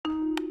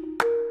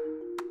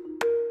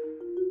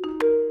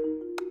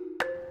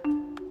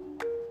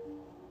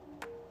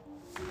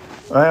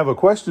I have a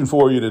question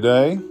for you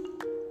today,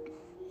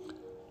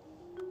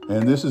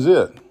 and this is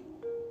it.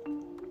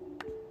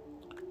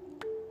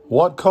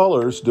 What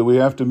colors do we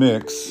have to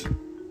mix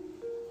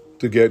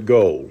to get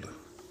gold?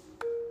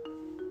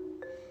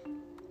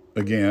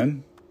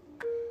 Again,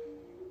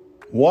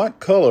 what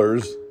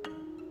colors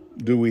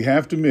do we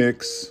have to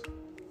mix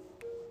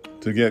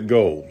to get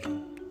gold?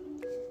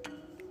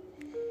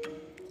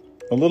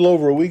 A little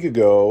over a week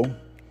ago,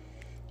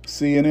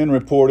 CNN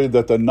reported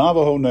that the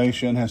Navajo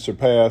Nation has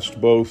surpassed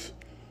both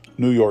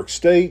New York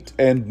State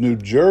and New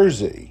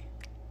Jersey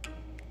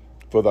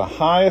for the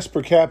highest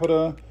per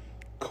capita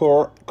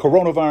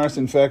coronavirus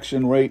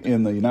infection rate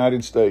in the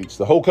United States,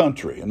 the whole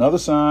country. Another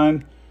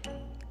sign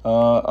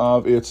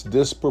of its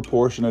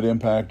disproportionate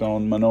impact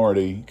on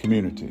minority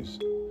communities.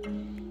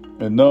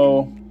 And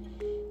no,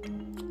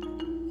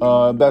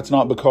 that's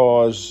not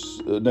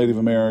because Native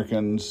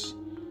Americans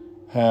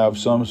have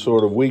some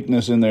sort of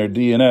weakness in their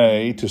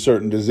DNA to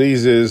certain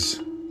diseases,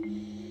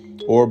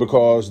 or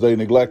because they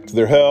neglect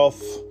their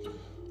health,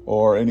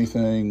 or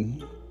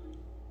anything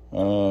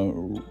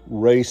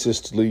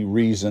racistly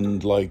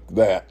reasoned like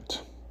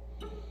that.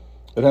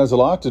 It has a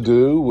lot to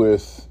do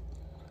with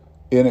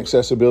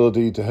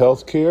inaccessibility to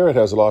health care. It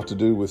has a lot to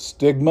do with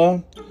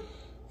stigma.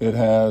 It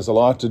has a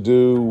lot to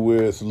do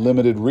with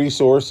limited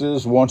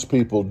resources once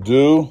people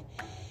do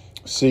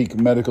seek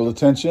medical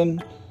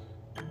attention.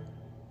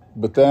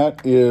 But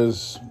that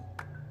is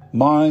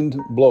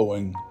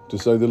mind-blowing, to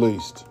say the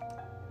least.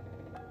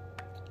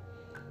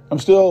 I'm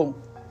still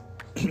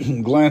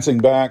glancing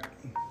back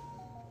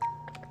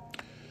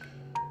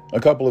a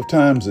couple of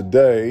times a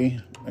day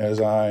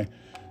as I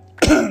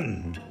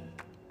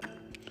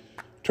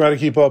try to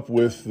keep up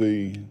with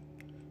the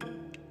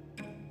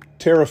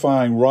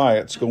terrifying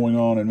riots going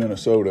on in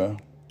Minnesota.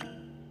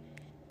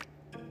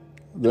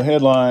 The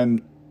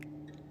headline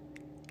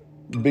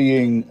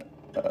being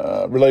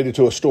related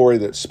to a story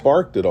that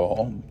sparked it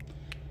all,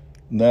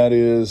 and that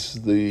is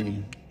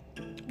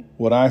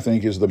what I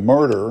think is the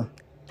murder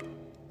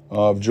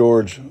of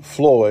George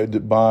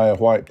Floyd by a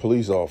white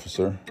police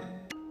officer.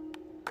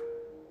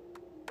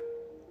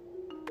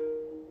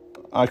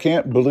 I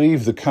can't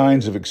believe the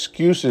kinds of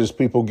excuses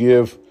people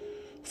give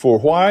for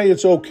why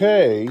it's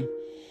okay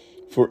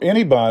for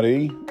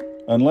anybody,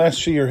 unless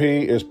she or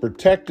he is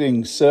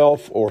protecting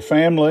self or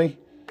family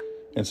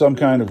in some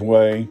kind of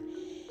way,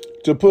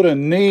 to put a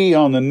knee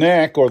on the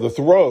neck or the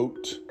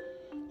throat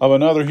of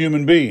another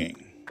human being.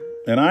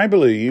 And I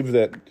believe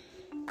that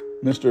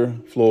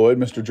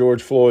Mr.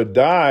 George Floyd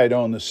died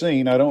on the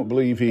scene. I don't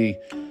believe he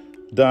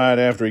died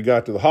after he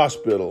got to the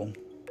hospital.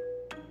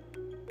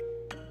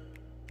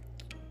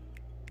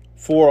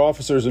 4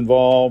 officers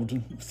involved,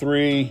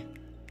 3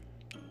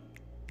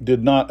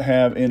 did not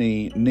have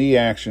any knee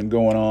action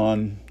going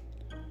on,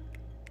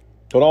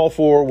 but all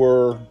 4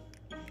 were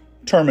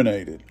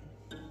terminated.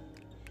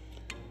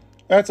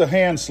 That's a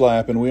hand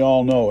slap, and we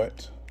all know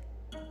it.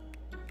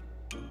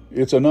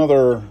 It's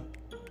another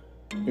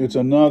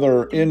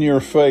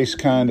in-your-face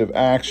kind of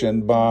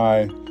action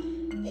by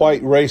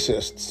white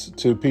racists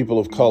to people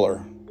of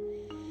color,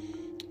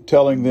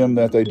 telling them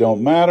that they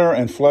don't matter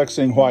and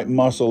flexing white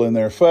muscle in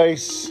their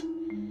face,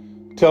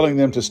 telling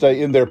them to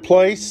stay in their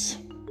place.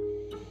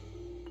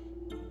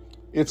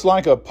 It's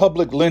like a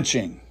public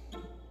lynching.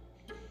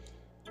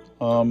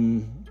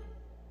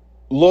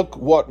 Look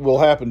what will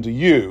happen to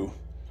you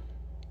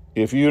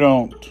if you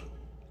don't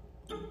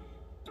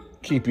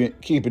keep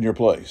in your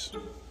place.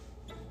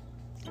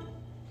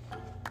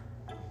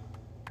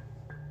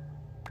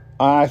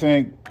 I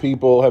think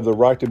people have the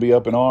right to be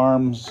up in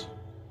arms.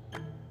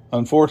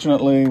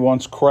 Unfortunately,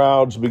 once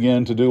crowds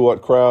begin to do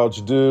what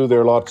crowds do,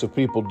 there are lots of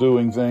people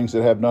doing things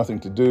that have nothing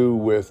to do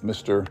with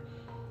Mr.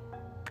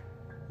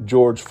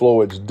 George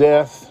Floyd's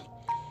death.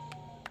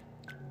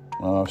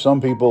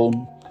 Some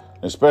people,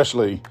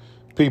 especially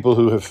people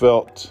who have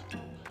felt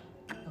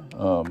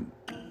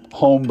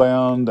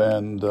homebound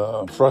and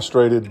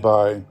frustrated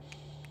by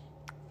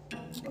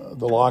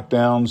the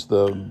lockdowns,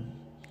 the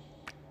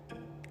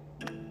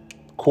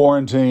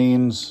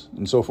quarantines,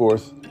 and so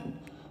forth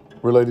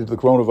related to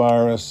the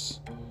coronavirus,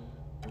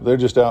 they're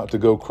just out to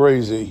go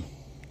crazy.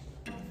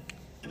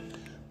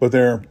 But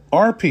there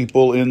are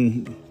people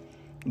in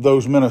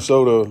those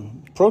Minnesota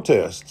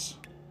protests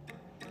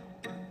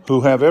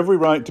who have every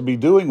right to be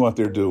doing what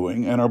they're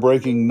doing and are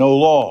breaking no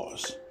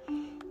laws.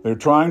 They're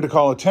trying to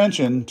call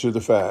attention to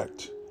the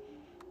fact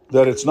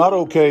that it's not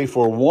okay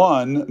for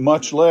one,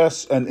 much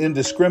less an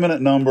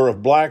indiscriminate number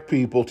of black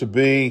people to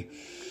be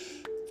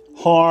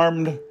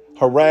harmed,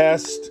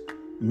 harassed,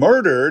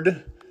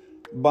 murdered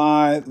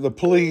by the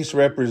police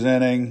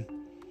representing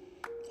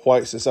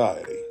white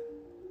society.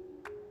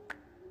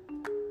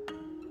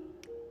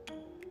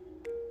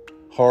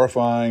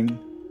 Horrifying,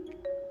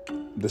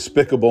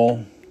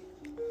 despicable,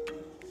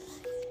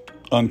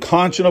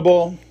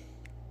 unconscionable,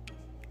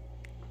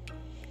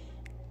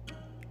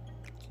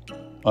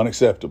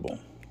 unacceptable.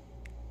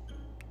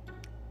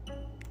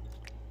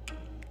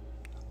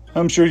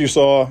 I'm sure you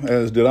saw,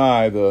 as did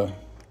I, the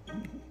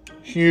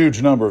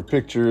huge number of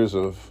pictures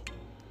of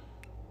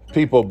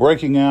people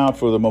breaking out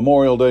for the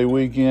Memorial Day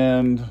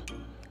weekend,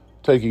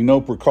 taking no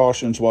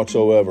precautions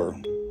whatsoever.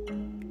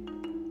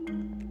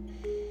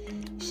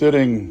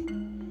 Sitting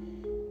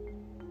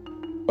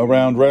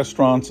around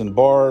restaurants and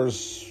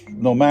bars,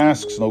 no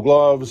masks, no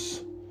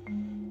gloves,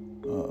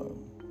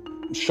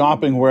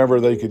 shopping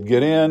wherever they could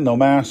get in, no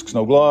masks,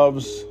 no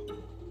gloves.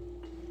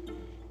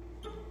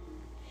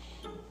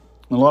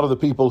 A lot of the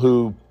people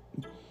who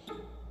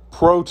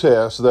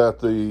protest that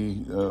the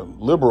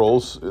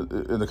liberals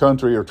in the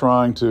country are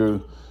trying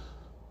to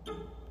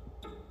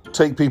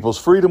take people's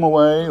freedom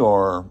away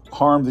or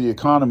harm the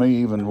economy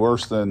even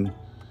worse than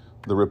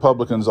the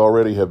Republicans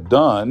already have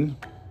done,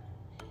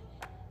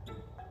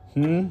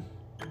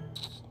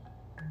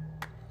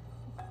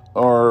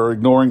 are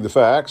ignoring the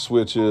facts,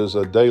 which is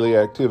a daily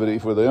activity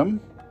for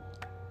them.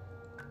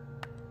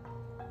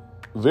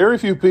 Very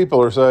few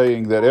people are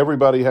saying that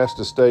everybody has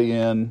to stay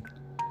in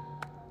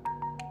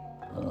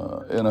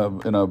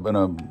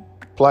a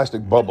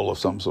plastic bubble of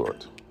some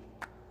sort.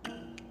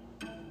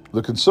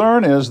 The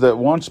concern is that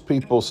once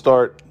people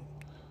start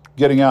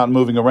getting out and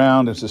moving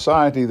around in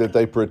society, that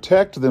they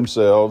protect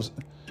themselves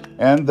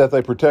and that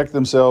they protect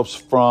themselves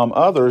from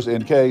others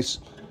in case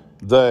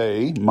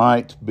they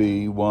might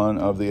be one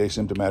of the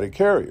asymptomatic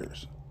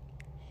carriers.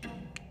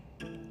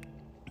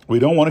 We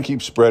don't want to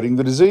keep spreading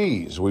the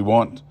disease. We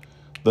want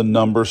the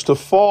numbers to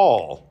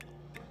fall.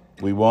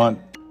 We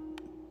want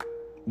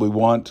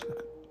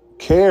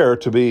care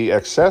to be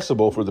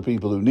accessible for the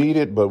people who need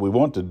it, but we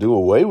want to do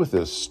away with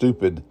this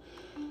stupid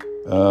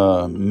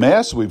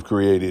mess we've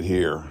created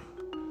here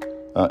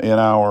in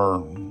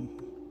our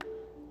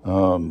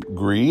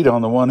greed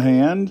on the one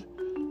hand,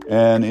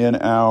 and in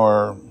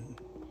our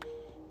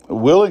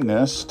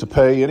willingness to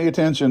pay any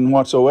attention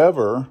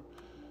whatsoever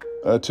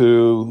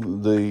to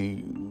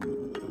the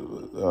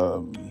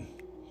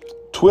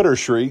Twitter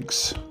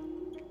shrieks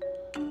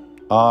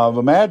of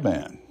a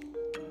madman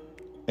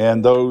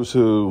and those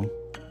who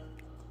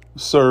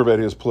serve at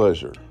his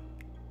pleasure.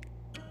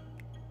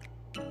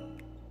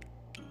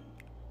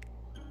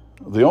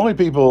 The only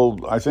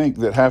people, I think,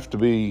 that have to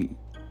be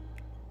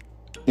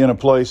in a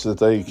place that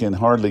they can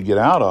hardly get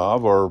out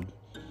of are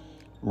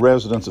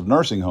residents of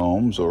nursing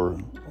homes or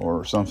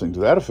something to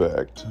that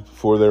effect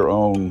for their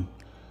own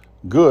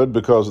good,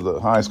 because the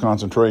highest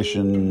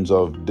concentrations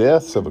of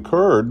deaths have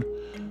occurred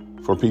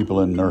for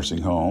people in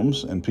nursing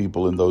homes and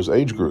people in those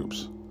age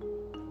groups.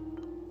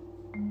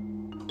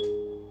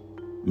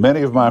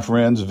 Many of my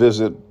friends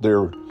visit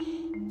their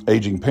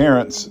aging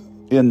parents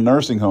in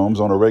nursing homes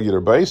on a regular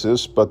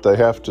basis, but they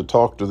have to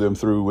talk to them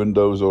through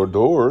windows or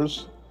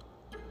doors.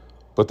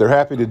 But they're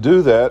happy to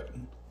do that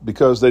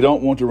because they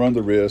don't want to run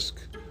the risk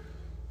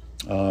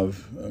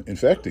of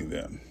infecting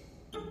them.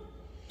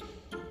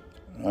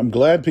 I'm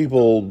glad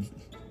people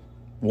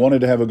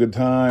wanted to have a good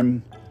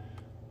time.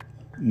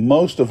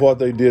 Most of what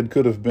they did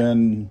could have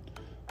been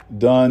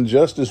done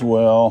just as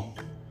well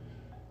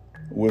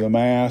with a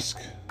mask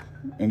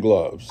and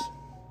gloves.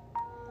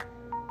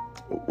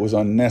 It was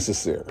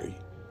unnecessary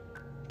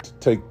to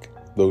take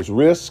those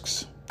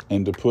risks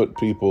and to put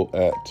people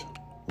at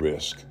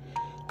risk.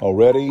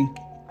 Already,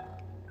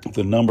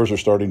 the numbers are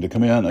starting to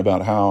come in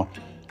about how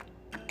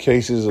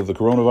cases of the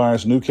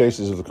coronavirus, new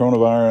cases of the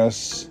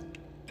coronavirus,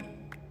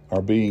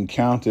 are being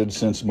counted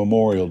since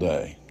Memorial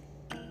Day.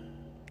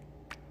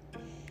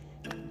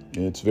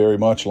 It's very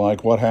much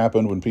like what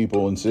happened when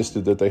people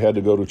insisted that they had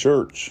to go to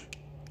church.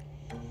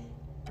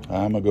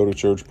 I'm a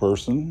go-to-church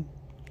person.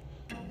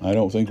 I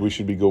don't think we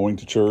should be going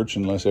to church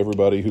unless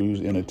everybody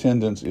who's in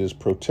attendance is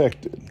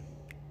protected.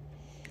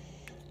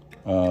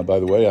 By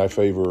the way, I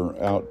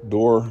favor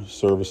outdoor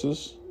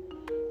services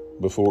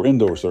before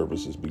indoor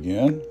services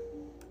begin.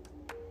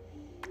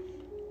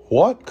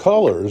 What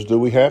colors do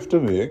we have to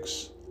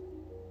mix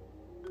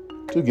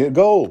to get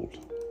gold?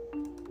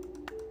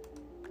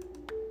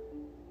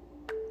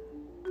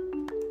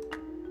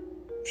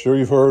 Sure,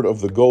 you've heard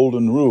of the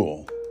golden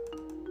rule.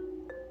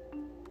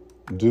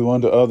 Do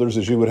unto others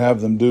as you would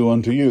have them do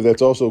unto you.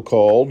 That's also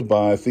called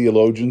by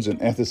theologians and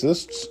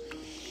ethicists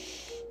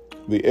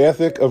the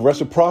ethic of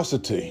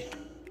reciprocity.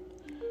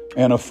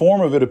 And a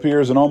form of it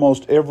appears in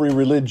almost every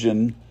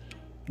religion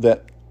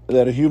that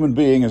a human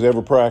being has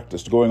ever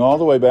practiced, going all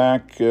the way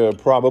back,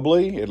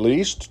 probably, at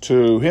least,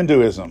 to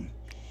Hinduism.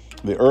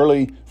 The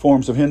early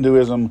forms of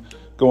Hinduism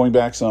going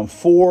back some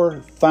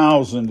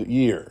 4,000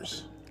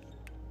 years.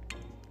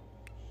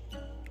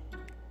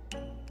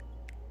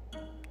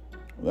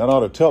 That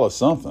ought to tell us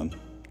something.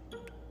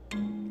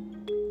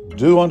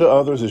 Do unto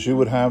others as you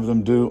would have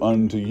them do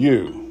unto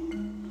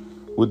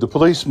you. Would the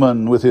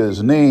policeman with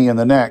his knee in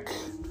the neck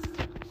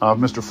of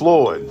Mr.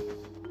 Floyd,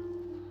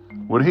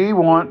 would he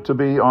want to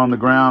be on the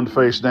ground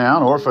face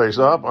down or face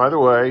up, either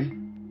way,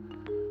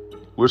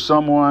 with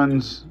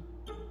someone's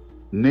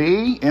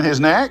knee in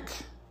his neck?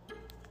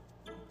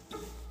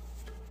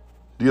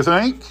 Do you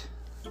think?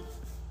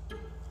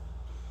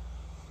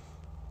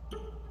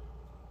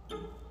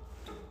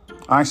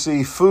 I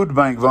see food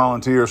bank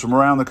volunteers from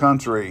around the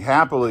country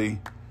happily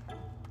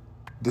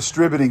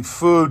distributing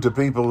food to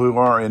people who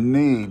are in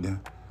need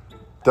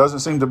Doesn't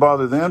seem to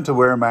bother them to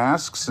wear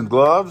masks and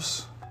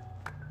gloves.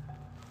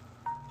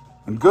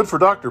 And good for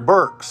Dr.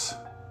 Birx.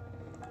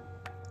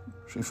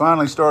 She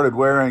finally started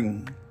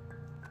wearing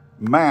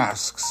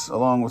masks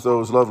along with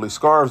those lovely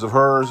scarves of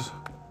hers.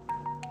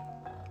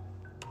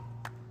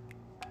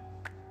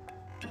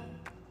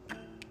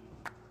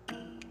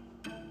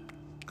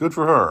 Good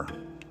for her.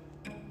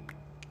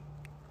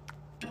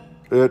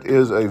 It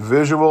is a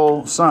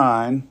visual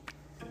sign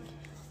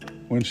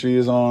when she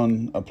is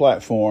on a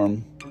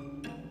platform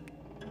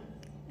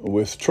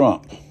with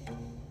Trump.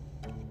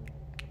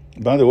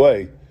 By the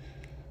way,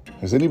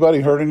 has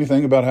anybody heard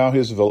anything about how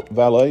his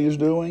valet is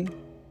doing?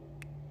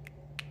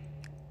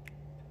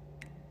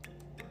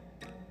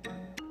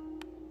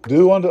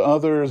 Do unto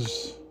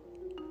others,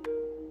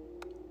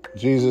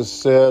 Jesus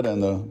said,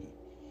 and the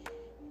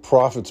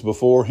prophets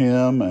before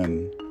him,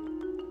 and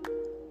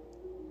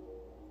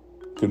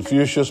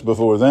Confucius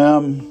before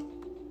them,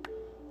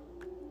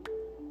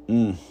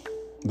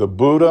 the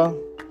Buddha.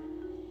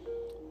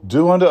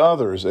 Do unto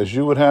others as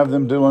you would have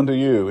them do unto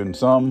you, in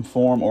some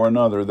form or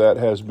another. That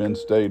has been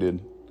stated.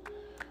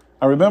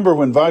 I remember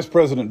when Vice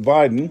President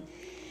Biden,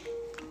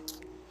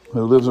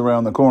 who lives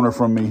around the corner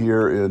from me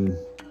here in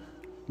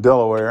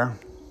Delaware,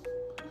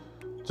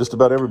 just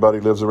about everybody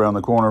lives around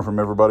the corner from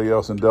everybody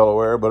else in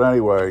Delaware, but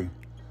anyway,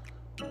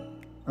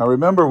 I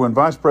remember when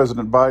Vice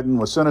President Biden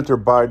was Senator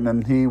Biden,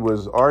 and he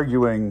was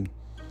arguing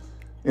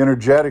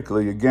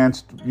energetically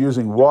against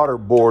using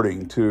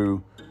waterboarding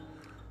to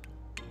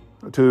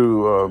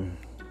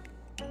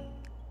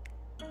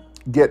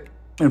get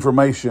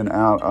information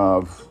out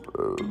of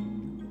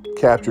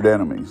captured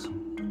enemies.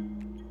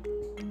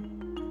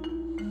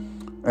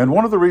 And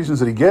one of the reasons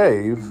that he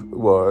gave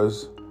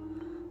was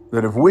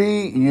that if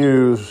we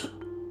use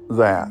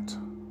that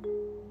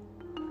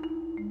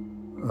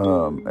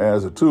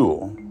as a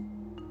tool,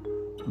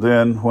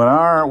 then when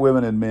our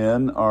women and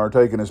men are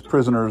taken as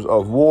prisoners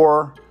of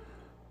war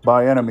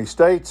by enemy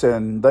states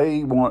and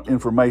they want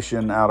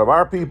information out of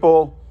our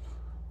people,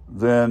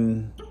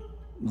 then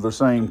the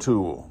same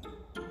tool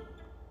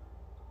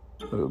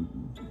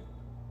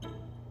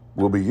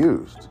will be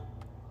used.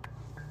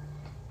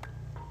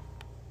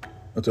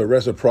 It's a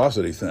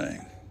reciprocity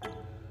thing.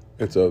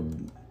 It's a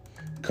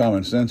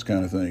common sense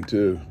kind of thing,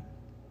 too.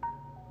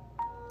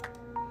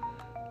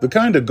 The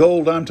kind of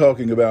gold I'm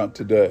talking about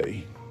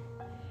today,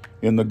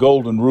 in the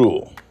Golden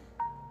Rule,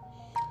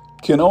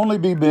 can only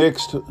be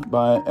mixed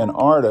by an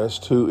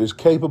artist who is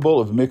capable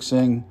of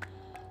mixing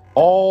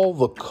all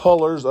the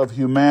colors of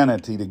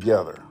humanity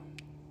together.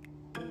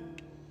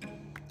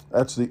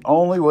 That's the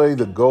only way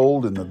the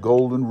gold in the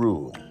Golden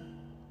Rule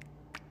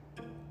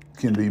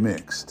can be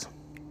mixed.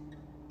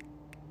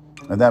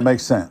 And that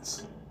makes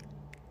sense.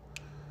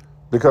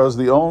 Because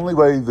the only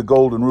way the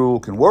Golden Rule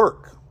can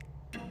work,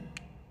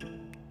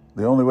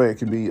 the only way it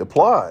can be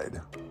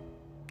applied,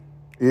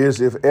 is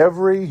if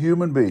every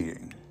human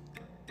being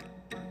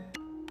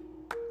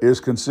is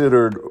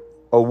considered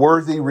a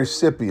worthy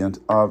recipient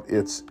of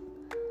its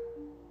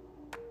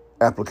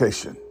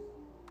application.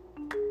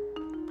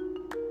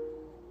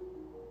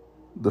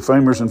 The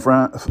framers and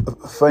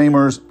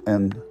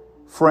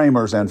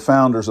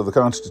founders of the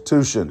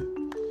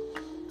Constitution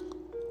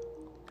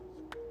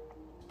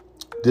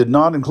did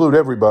not include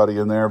everybody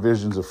in their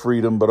visions of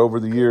freedom, but over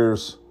the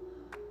years,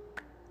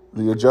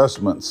 the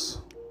adjustments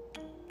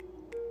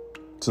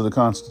to the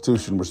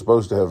Constitution were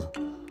supposed to have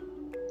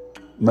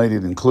made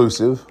it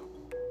inclusive.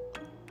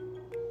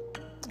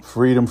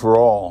 Freedom for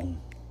all,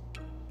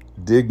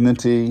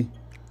 dignity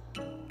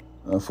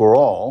for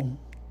all.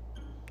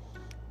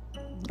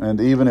 And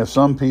even if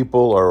some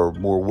people are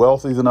more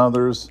wealthy than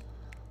others,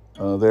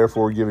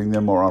 therefore giving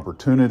them more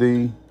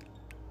opportunity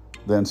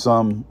than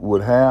some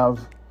would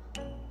have,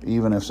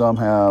 even if some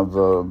have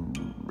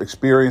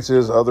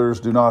experiences others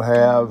do not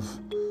have,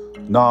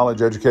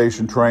 knowledge,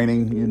 education,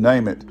 training, you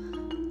name it,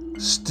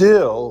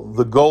 still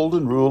the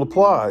Golden Rule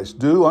applies.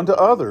 Do unto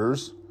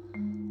others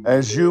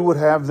as you would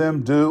have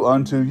them do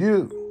unto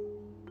you.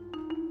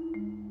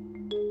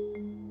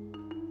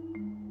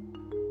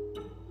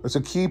 It's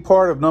a key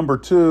part of number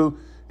 2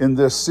 in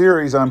this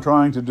series I'm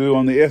trying to do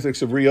on the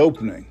ethics of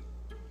reopening.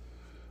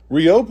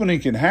 Reopening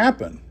can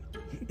happen.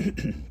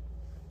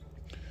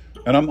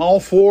 And I'm all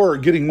for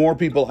getting more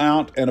people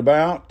out and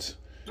about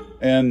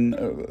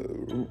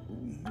and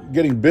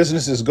getting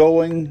businesses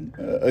going.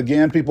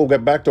 Again, people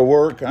get back to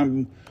work.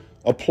 I'm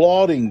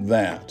applauding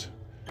that.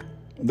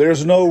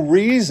 There's no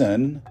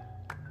reason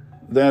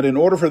that in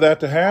order for that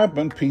to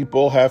happen,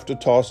 people have to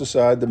toss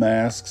aside the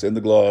masks and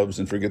the gloves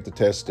and forget the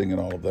testing and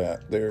all of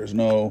that. There's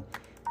no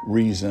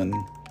reason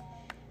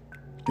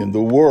in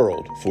the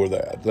world for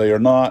that. They are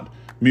not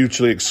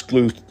mutually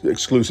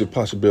exclusive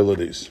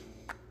possibilities.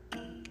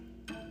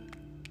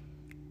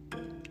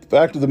 The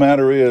fact of the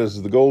matter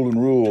is, the Golden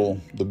Rule,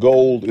 the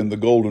gold in the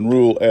Golden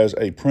Rule as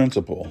a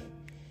principle,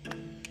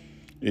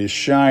 is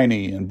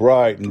shiny and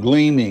bright and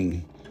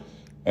gleaming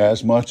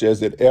as much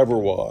as it ever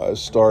was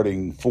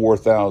starting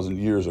 4,000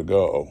 years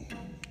ago.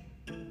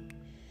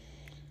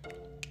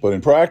 But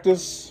in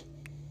practice,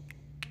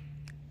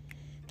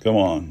 come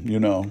on,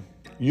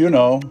 You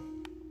know,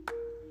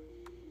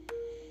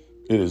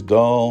 it is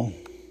dull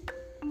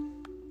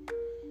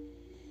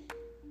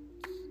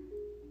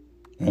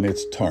and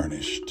it's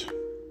tarnished.